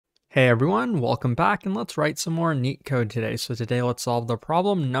Hey everyone, welcome back, and let's write some more neat code today. So today let's solve the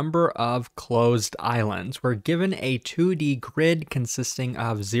problem number of closed islands. We're given a 2D grid consisting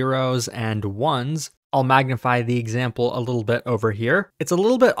of zeros and ones. I'll magnify the example a little bit over here. It's a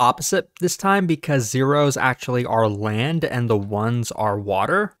little bit opposite this time because zeros actually are land and the ones are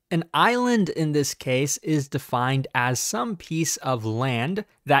water. An island in this case is defined as some piece of land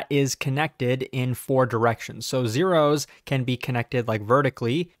that is connected in 4 directions. So zeros can be connected like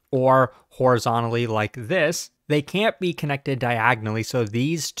vertically or horizontally like this. They can't be connected diagonally, so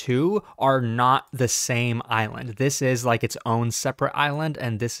these two are not the same island. This is like its own separate island,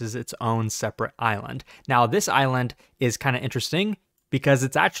 and this is its own separate island. Now, this island is kind of interesting because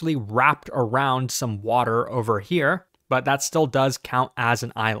it's actually wrapped around some water over here, but that still does count as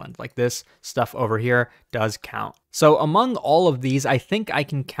an island. Like this stuff over here does count. So among all of these, I think I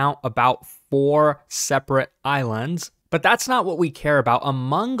can count about 4 separate islands. But that's not what we care about.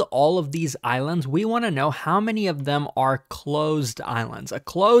 Among all of these islands, we want to know how many of them are closed islands. A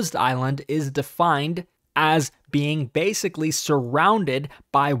closed island is defined as being basically surrounded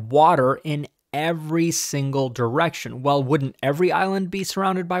by water in every single direction. Well, wouldn't every island be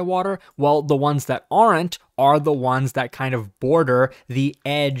surrounded by water? Well, the ones that aren't are the ones that kind of border the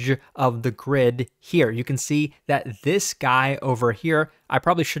edge of the grid here. You can see that this guy over here, I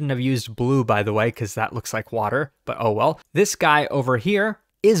probably shouldn't have used blue, by the way, because that looks like water, but oh well. This guy over here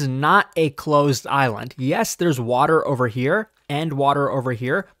is not a closed island. Yes, there's water over here and water over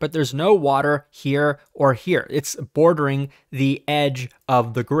here, but there's no water here or here. It's bordering the edge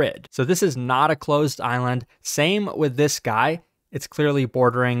of the grid. So this is not a closed island. Same with this guy. It's clearly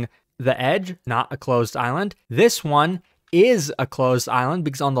bordering the edge, not a closed island. This one is a closed island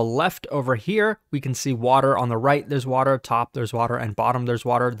because on the left over here, we can see water. On the right, there's water, top, there's water, and bottom, there's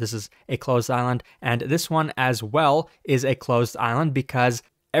water. This is a closed island. And this one as well is a closed island because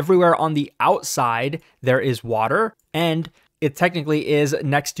everywhere on the outside, there is water, and it technically is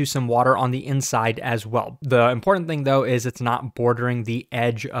next to some water on the inside as well. The important thing though is it's not bordering the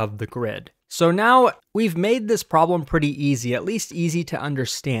edge of the grid. So now we've made this problem pretty easy, at least easy to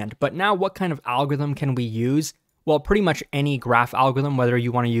understand. But now what kind of algorithm can we use? Well, pretty much any graph algorithm, whether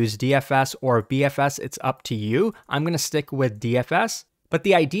you want to use DFS or BFS, it's up to you. I'm going to stick with DFS. But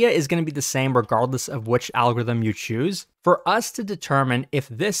the idea is going to be the same regardless of which algorithm you choose. For us to determine if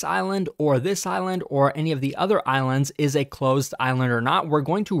this island or any of the other islands is a closed island or not, we're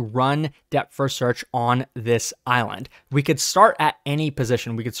going to run depth first search on this island. We could start at any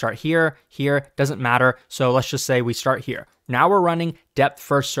position. We could start here, doesn't matter. So let's just say we start here. Now we're running depth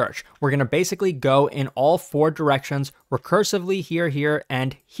first search. We're going to basically go in all 4 directions recursively here,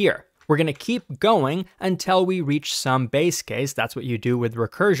 and here. We're going to keep going until we reach some base case. That's what you do with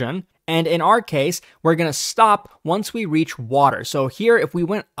recursion. And in our case, we're going to stop once we reach water. So here, if we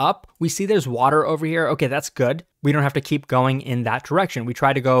went up, we see there's water over here. Okay, that's good. We don't have to keep going in that direction. We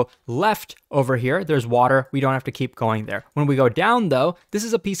try to go left over here. There's water. We don't have to keep going there. When we go down, though, this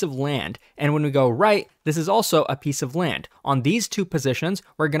is a piece of land. And when we go right, this is also a piece of land. On these 2 positions,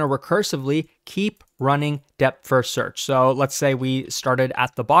 we're going to recursively keep running depth first search. So let's say we started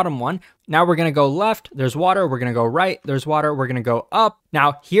at the bottom one. Now we're going to go left, there's water. We're going to go right, there's water. We're going to go up.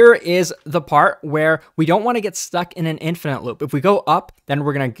 Now here is the part where we don't want to get stuck in an infinite loop. If we go up, then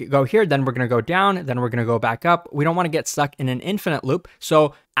we're going to go here, then we're going to go down, then we're going to go back up. We don't want to get stuck in an infinite loop.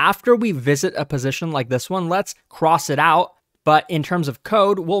 So after we visit a position like this one, let's cross it out. But in terms of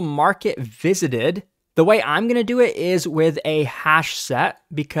code, we'll mark it visited. The way I'm going to do it is with a hash set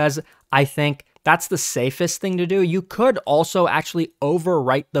because I think that's the safest thing to do. You could also actually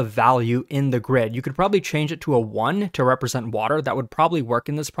overwrite the value in the grid. You could probably change it to a 1 to represent water. That would probably work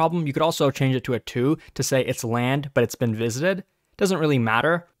in this problem. You could also change it to a 2 to say it's land, but it's been visited. Doesn't really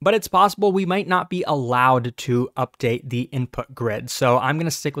matter, but it's possible we might not be allowed to update the input grid. So I'm going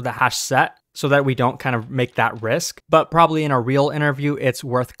to stick with a hash set so that we don't kind of make that risk. But probably in a real interview, it's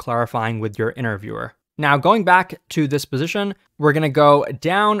worth clarifying with your interviewer. Now, going back to this position, we're going to go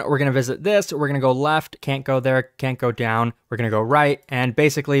down, we're going to visit this, we're going to go left, can't go there, can't go down, we're going to go right. And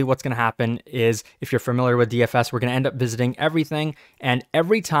basically what's going to happen is, if you're familiar with DFS, we're going to end up visiting everything. And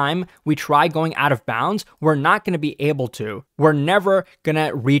every time we try going out of bounds, we're not going to be able to. We're never going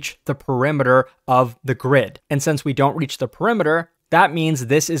to reach the perimeter of the grid. And since we don't reach the perimeter, that means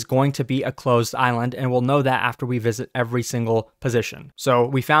this is going to be a closed island, and we'll know that after we visit every single position. So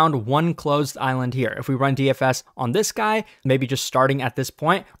we found 1 closed island here. If we run DFS on this guy, maybe just starting at this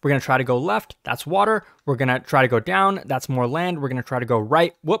point, we're going to try to go left, that's water. We're going to try to go down, that's more land. We're going to try to go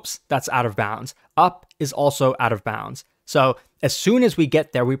right, whoops, that's out of bounds. Up is also out of bounds. So as soon as we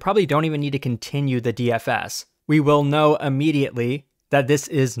get there, we probably don't even need to continue the DFS. We will know immediately that this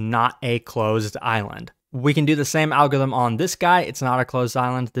is not a closed island. We can do the same algorithm on this guy. It's not a closed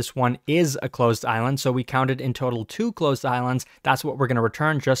island. This one is a closed island. So we counted in total 2 closed islands. That's what we're going to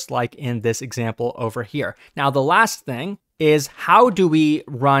return, just like in this example over here. Now, the last thing is, how do we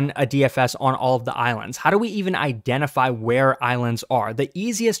run a DFS on all of the islands? How do we even identify where islands are? The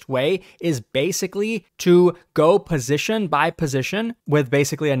easiest way is basically to go position by position with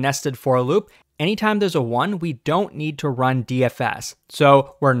basically a nested for loop. Anytime there's a 1, we don't need to run DFS.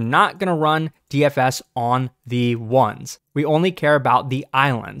 So we're not going to run DFS on the 1s. We only care about the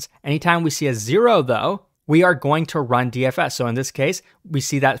islands. Anytime we see a 0 though, we are going to run DFS. So in this case, we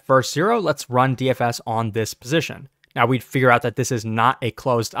see that first 0, let's run DFS on this position. Now we'd figure out that this is not a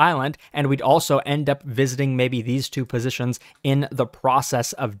closed island, and we'd also end up visiting maybe these 2 positions in the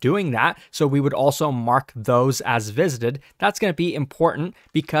process of doing that. So we would also mark those as visited. That's going to be important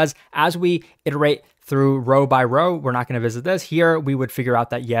because as we iterate through row by row, we're not going to visit this. Here, we would figure out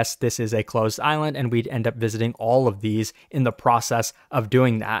that yes, this is a closed island, and we'd end up visiting all of these in the process of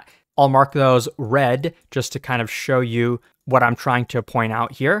doing that. I'll mark those red just to kind of show you what I'm trying to point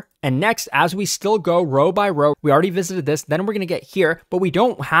out here. And next, as we still go row by row, we already visited this, then we're going to get here, but we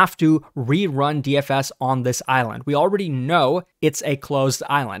don't have to rerun DFS on this island. We already know it's a closed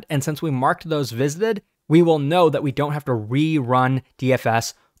island. And since we marked those visited, we will know that we don't have to rerun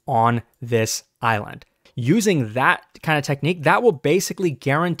DFS on this island. Using that kind of technique, that will basically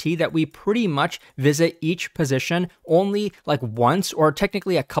guarantee that we pretty much visit each position only like once, or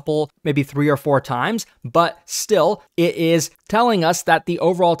technically a couple, maybe 3 or 4 times, but still it is telling us that the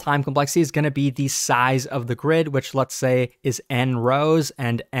overall time complexity is going to be the size of the grid, which let's say is n rows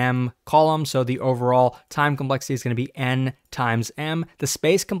and m columns. So the overall time complexity is going to be n times m. The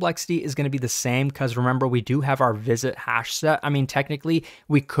space complexity is going to be the same because remember, we do have our visit hash set. I mean, technically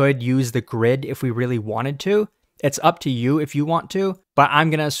we could use the grid if we really wanted to. It's up to you if you want to, but I'm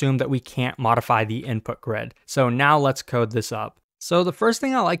going to assume that we can't modify the input grid. So now let's code this up. So the first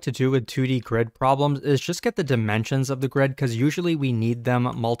thing I like to do with 2D grid problems is just get the dimensions of the grid, because usually we need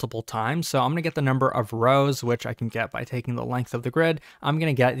them multiple times. So I'm going to get the number of rows, which I can get by taking the length of the grid. I'm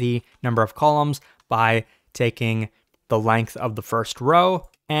going to get the number of columns by taking the length of the first row.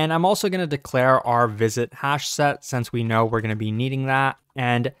 And I'm also going to declare our visit hash set since we know we're going to be needing that.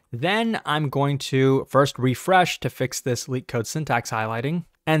 And then I'm going to first refresh to fix this Leetcode syntax highlighting.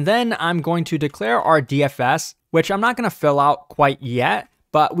 And then I'm going to declare our DFS, which I'm not going to fill out quite yet,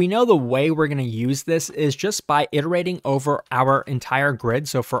 but we know the way we're going to use this is just by iterating over our entire grid.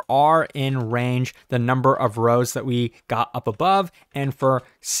 So for R in range, the number of rows that we got up above, and for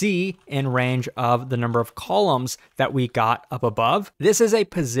C in range of the number of columns that we got up above. This is a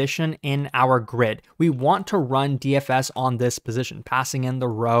position in our grid. We want to run DFS on this position, passing in the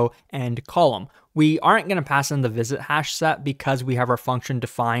row and column. We aren't going to pass in the visit hash set because we have our function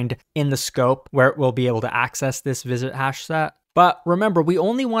defined in the scope where it will be able to access this visit hash set. But remember, we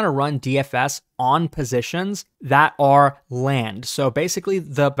only want to run DFS on positions that are land. So basically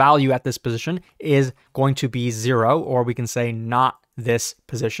the value at this position is going to be 0, or we can say not this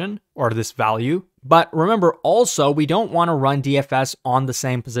position or this value. But remember also, we don't want to run DFS on the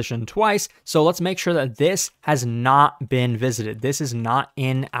same position twice. So let's make sure that this has not been visited. This is not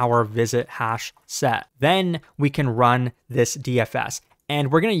in our visit hash set. Then we can run this DFS. And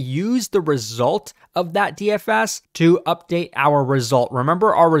we're going to use the result of that DFS to update our result.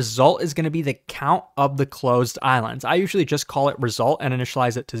 Remember, our result is going to be the count of the closed islands. I usually just call it result and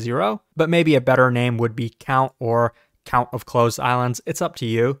initialize it to 0, but maybe a better name would be count or count of closed islands. It's up to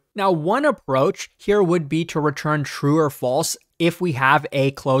you. Now, one approach here would be to return true or false if we have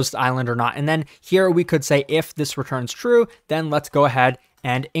a closed island or not. And then here we could say if this returns true, then let's go ahead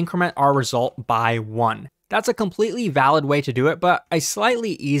and increment our result by 1. That's a completely valid way to do it, but a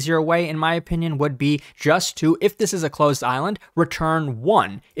slightly easier way, in my opinion, would be just to, if this is a closed island, return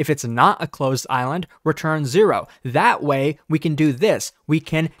 1. If it's not a closed island, return 0. That way, we can do this. We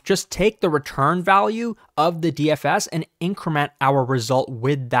can just take the return value of the DFS and increment our result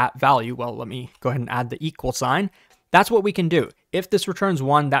with that value. Well, let me go ahead and add the equal sign. That's what we can do. If this returns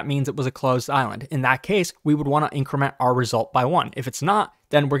 1, that means it was a closed island. In that case, we would want to increment our result by 1. If it's not,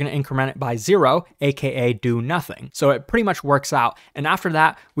 then we're going to increment it by 0, aka do nothing. So it pretty much works out. And after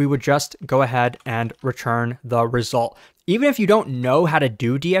that, we would just go ahead and return the result. Even if you don't know how to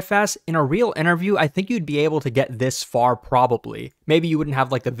do DFS, in a real interview, I think you'd be able to get this far probably. Maybe you wouldn't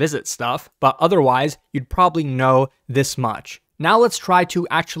have like the visit stuff, but otherwise, you'd probably know this much. Now let's try to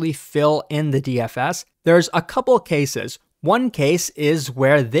actually fill in the DFS. There's a couple cases. One case is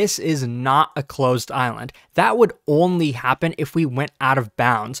where this is not a closed island. That would only happen if we went out of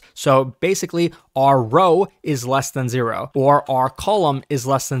bounds. So basically, our row is less than 0, or our column is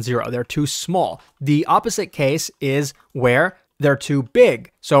less than 0. They're too small. The opposite case is where they're too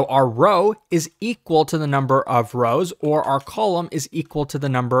big. So our row is equal to the number of rows, or our column is equal to the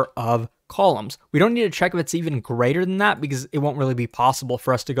number of columns. We don't need to check if it's even greater than that because it won't really be possible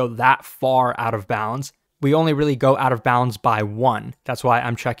for us to go that far out of bounds. We only really go out of bounds by 1. That's why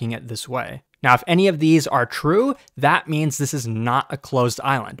I'm checking it this way. Now, if any of these are true, that means this is not a closed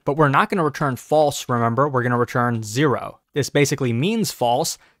island. But we're not going to return false, remember? We're going to return 0. This basically means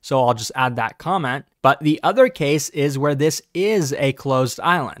false, so I'll just add that comment. But the other case is where this is a closed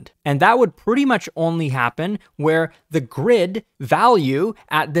island. And that would pretty much only happen where the grid value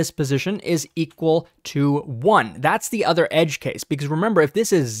at this position is equal to 1. That's the other edge case. Because remember, if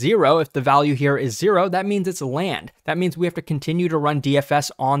this is 0, if the value here is 0, that means it's land. That means we have to continue to run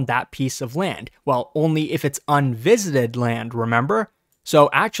DFS on that piece of land. Well, only if it's unvisited land, remember?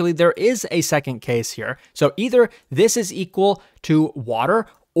 So actually, there is a second case here. So either this is equal to water,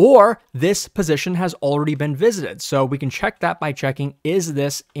 or this position has already been visited. So we can check that by checking, is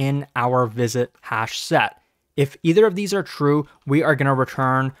this in our visit hash set? If either of these are true, we are going to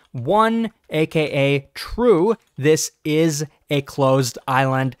return 1, aka true. This is a closed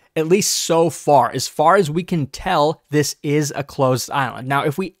island, at least so far. As far as we can tell, this is a closed island. Now,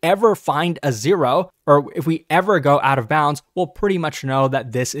 if we ever find a 0, or if we ever go out of bounds, we'll pretty much know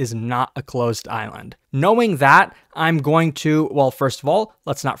that this is not a closed island. Knowing that, I'm going to, well, first of all,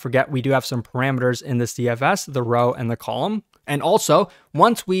 let's not forget we do have some parameters in this DFS, the row and the column. And also,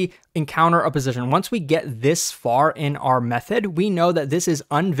 once we encounter a position, once we get this far in our method, we know that this is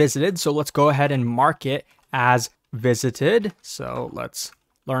unvisited. So let's go ahead and mark it as visited. So let's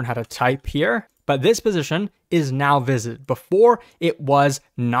learn how to type here. But this position is now visited. Before it was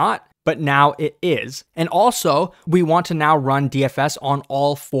not, but now it is. And also, we want to now run DFS on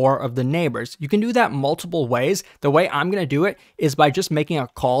all 4 of the neighbors. You can do that multiple ways. The way I'm going to do it is by just making a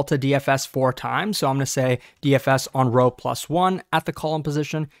call to DFS 4 times. So I'm going to say DFS on row +1 at the column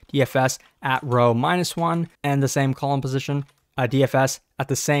position, DFS at row -1, and the same column position, DFS at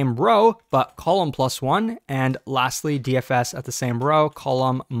the same row, but column +1, and lastly, DFS at the same row,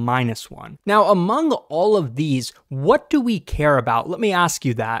 column -1. Now, among all of these, what do we care about? Let me ask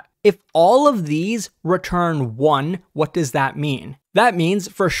you that. If all of these return 1, what does that mean? That means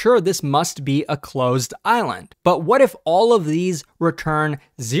for sure this must be a closed island. But what if all of these return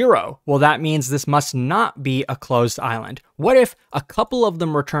 0? Well, that means this must not be a closed island. What if a couple of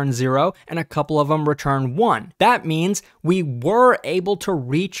them return 0 and a couple of them return 1? That means we were able to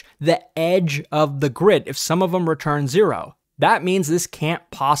reach the edge of the grid if some of them return 0. That means this can't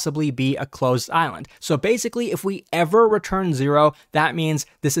possibly be a closed island. So basically, if we ever return 0, that means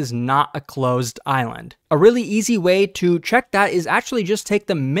this is not a closed island. A really easy way to check that is actually just take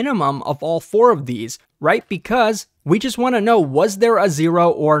the minimum of all 4 of these, right? Because we just want to know, was there a 0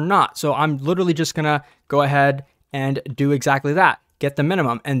 or not? So I'm literally just going to go ahead and do exactly that, get the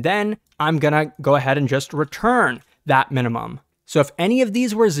minimum. And then I'm going to go ahead and just return that minimum. So if any of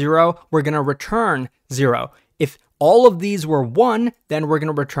these were 0, we're going to return 0. If all of these were 1, then we're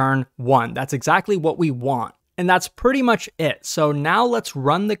going to return 1. That's exactly what we want. And that's pretty much it. So now let's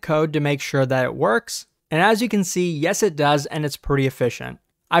run the code to make sure that it works. And as you can see, yes, it does, and it's pretty efficient.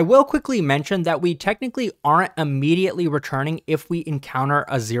 I will quickly mention that we technically aren't immediately returning if we encounter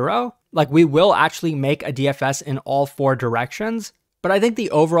a 0. Like, we will actually make a DFS in all 4 directions. But I think the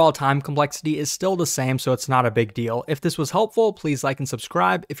overall time complexity is still the same, so it's not a big deal. If this was helpful, please like and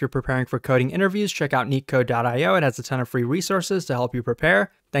subscribe. If you're preparing for coding interviews, check out Leetcode.io. It has a ton of free resources to help you prepare.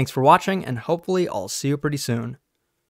 Thanks for watching, and hopefully I'll see you pretty soon.